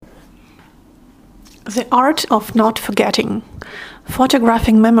The Art of Not Forgetting: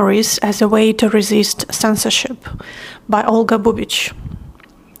 Photographing Memories as a Way to Resist Censorship by Olga Bubich.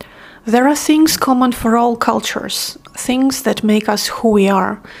 There are things common for all cultures, things that make us who we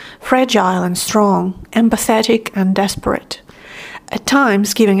are, fragile and strong, empathetic and desperate. At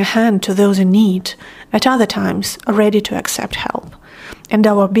times giving a hand to those in need, at other times ready to accept help, and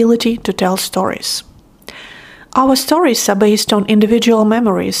our ability to tell stories. Our stories are based on individual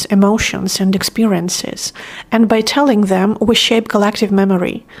memories, emotions, and experiences, and by telling them we shape collective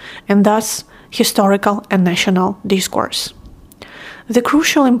memory, and thus historical and national discourse. The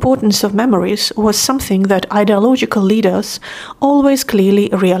crucial importance of memories was something that ideological leaders always clearly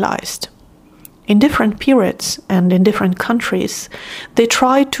realized. In different periods and in different countries, they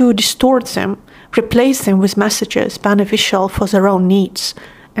tried to distort them, replace them with messages beneficial for their own needs,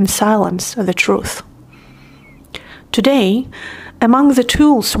 and silence the truth. Today, among the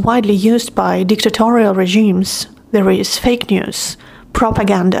tools widely used by dictatorial regimes, there is fake news,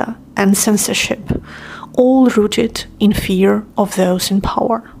 propaganda, and censorship, all rooted in fear of those in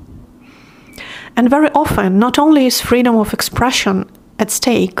power. And very often, not only is freedom of expression at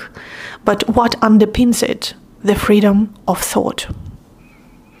stake, but what underpins it, the freedom of thought.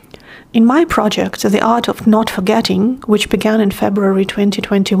 In my project, The Art of Not Forgetting, which began in February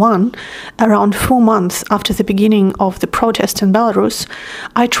 2021, around 4 months after the beginning of the protest in Belarus,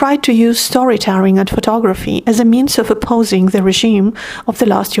 I tried to use storytelling and photography as a means of opposing the regime of the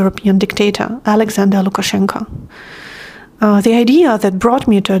last European dictator, Alexander Lukashenko. The idea that brought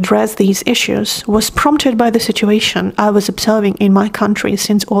me to address these issues was prompted by the situation I was observing in my country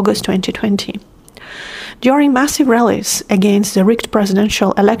since August 2020. During massive rallies against the rigged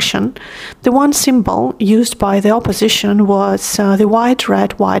presidential election, the one symbol used by the opposition was the white,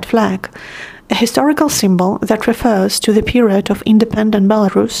 red, white flag, a historical symbol that refers to the period of independent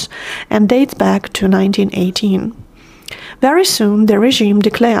Belarus and dates back to 1918. Very soon, the regime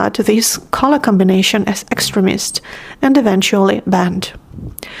declared this color combination as extremist and eventually banned.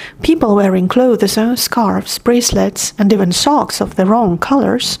 People wearing clothes, scarves, bracelets, and even socks of the wrong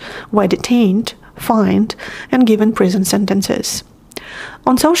colors were detained, fined, and given prison sentences.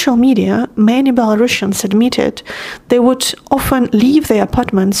 On social media, many Belarusians admitted they would often leave their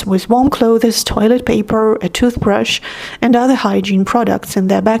apartments with warm clothes, toilet paper, a toothbrush, and other hygiene products in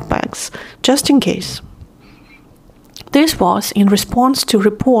their backpacks, just in case. This was in response to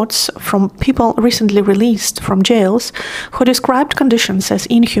reports from people recently released from jails who described conditions as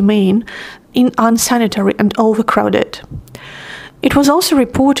inhumane, unsanitary, and overcrowded. It was also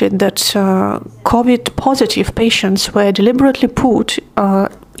reported that COVID-positive patients were deliberately put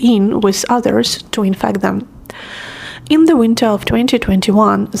in with others to infect them. In the winter of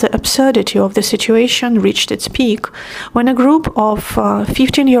 2021, the absurdity of the situation reached its peak when a group of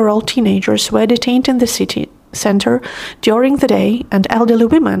 15-year-old teenagers were detained in the city center during the day, and elderly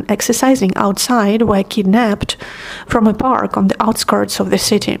women exercising outside were kidnapped from a park on the outskirts of the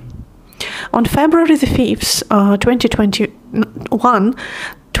city. On February the 5th, 2021,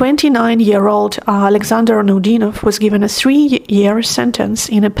 29-year-old Alexander Nudinov was given a 3-year sentence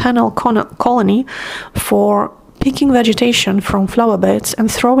in a penal colony for picking vegetation from flower beds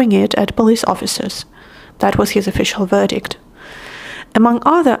and throwing it at police officers. That was his official verdict. Among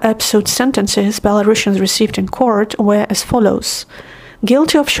other absurd sentences Belarusians received in court were as follows: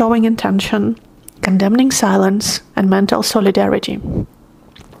 guilty of showing intention, condemning silence, and mental solidarity.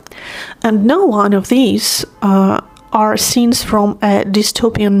 And no one of these are scenes from a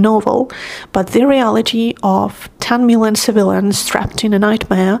dystopian novel, but the reality of 10 million civilians trapped in a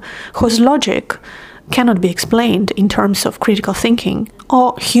nightmare whose logic cannot be explained in terms of critical thinking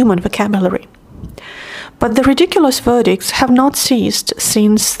or human vocabulary. But the ridiculous verdicts have not ceased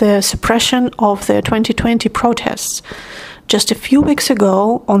since the suppression of the 2020 protests. Just a few weeks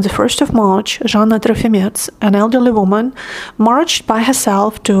ago, on the 1st of March, Zhanna Trofimets, an elderly woman, marched by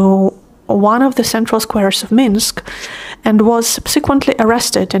herself to one of the central squares of Minsk and was subsequently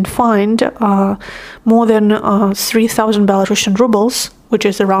arrested and fined more than 3,000 Belarusian rubles, which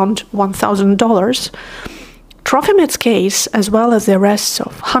is around $1,000. Trofimets' case, as well as the arrests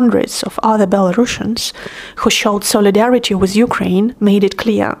of hundreds of other Belarusians who showed solidarity with Ukraine, made it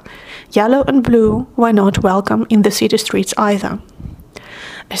clear yellow and blue were not welcome in the city streets either.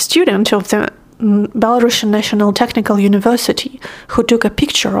 A student of the Belarusian National Technical University who took a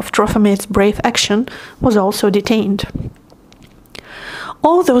picture of Trofimets' brave action was also detained.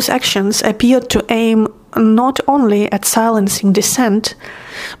 All those actions appeared to aim not only at silencing dissent,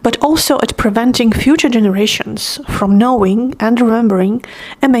 but also at preventing future generations from knowing and remembering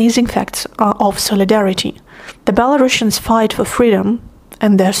amazing facts of solidarity. The Belarusians' fight for freedom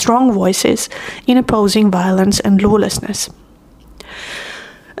and their strong voices in opposing violence and lawlessness.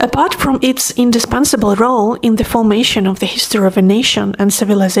 Apart from its indispensable role in the formation of the history of a nation and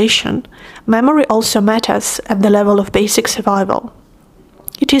civilization, memory also matters at the level of basic survival.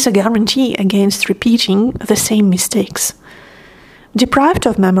 It is a guarantee against repeating the same mistakes. Deprived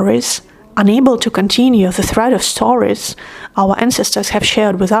of memories, unable to continue the thread of stories our ancestors have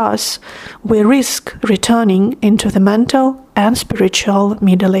shared with us, we risk returning into the mental and spiritual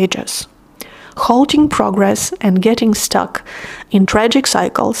Middle Ages, halting progress and getting stuck in tragic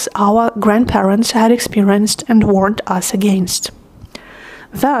cycles our grandparents had experienced and warned us against.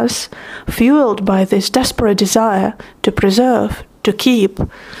 Thus, fueled by this desperate desire to preserve, to keep,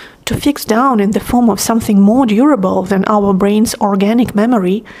 to fix down in the form of something more durable than our brain's organic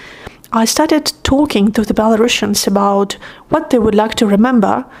memory, I started talking to the Belarusians about what they would like to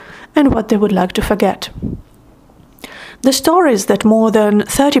remember and what they would like to forget. The stories that more than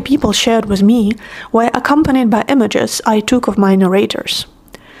 30 people shared with me were accompanied by images I took of my narrators.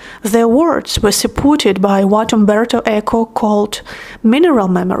 Their words were supported by what Umberto Eco called mineral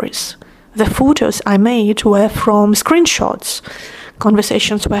memories. The photos I made were from screenshots.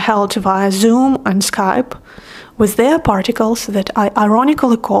 Conversations were held via Zoom and Skype with their particles that I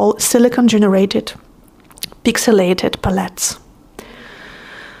ironically call silicon-generated, pixelated palettes.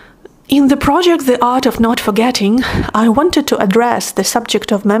 In the project The Art of Not Forgetting, I wanted to address the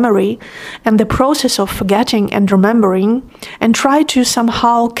subject of memory and the process of forgetting and remembering, and try to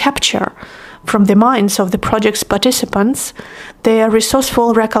somehow capture from the minds of the project's participants their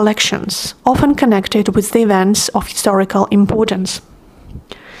resourceful recollections, often connected with the events of historical importance.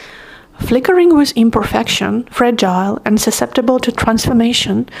 Flickering with imperfection, fragile and susceptible to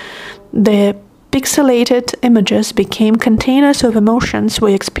transformation, the pixelated images became containers of emotions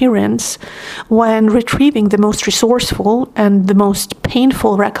we experience when retrieving the most resourceful and the most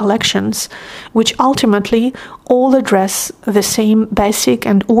painful recollections, which ultimately all address the same basic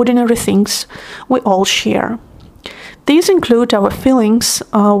and ordinary things we all share. These include our feelings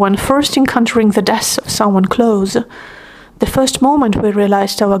when first encountering the death of someone close, the first moment we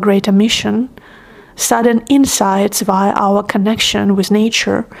realized our greater mission, sudden insights via our connection with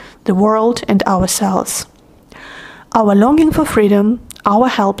nature, the world, and ourselves. Our longing for freedom, our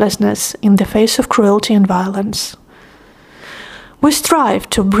helplessness in the face of cruelty and violence. We strive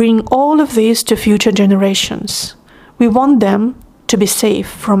to bring all of these to future generations. We want them to be safe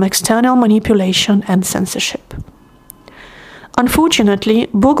from external manipulation and censorship. Unfortunately,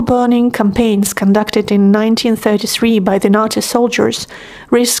 book-burning campaigns conducted in 1933 by the Nazi soldiers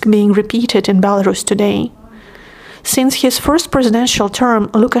risk being repeated in Belarus today. Since his first presidential term,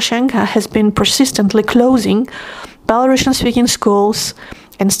 Lukashenko has been persistently closing Belarusian-speaking schools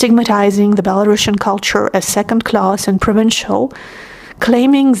and stigmatizing the Belarusian culture as second-class and provincial,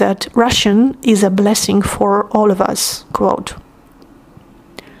 claiming that Russian is a blessing for all of us, quote.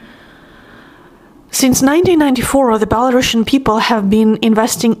 Since 1994, the Belarusian people have been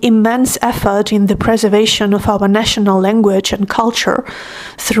investing immense effort in the preservation of our national language and culture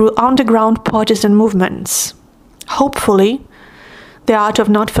through underground partisan movements. Hopefully, The Art of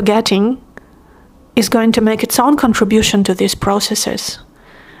Not Forgetting is going to make its own contribution to these processes.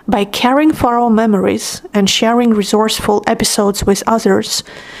 By caring for our memories and sharing resourceful episodes with others,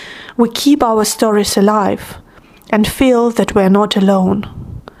 we keep our stories alive and feel that we are not alone.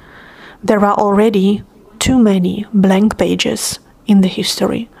 There are already too many blank pages in the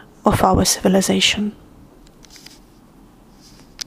history of our civilization.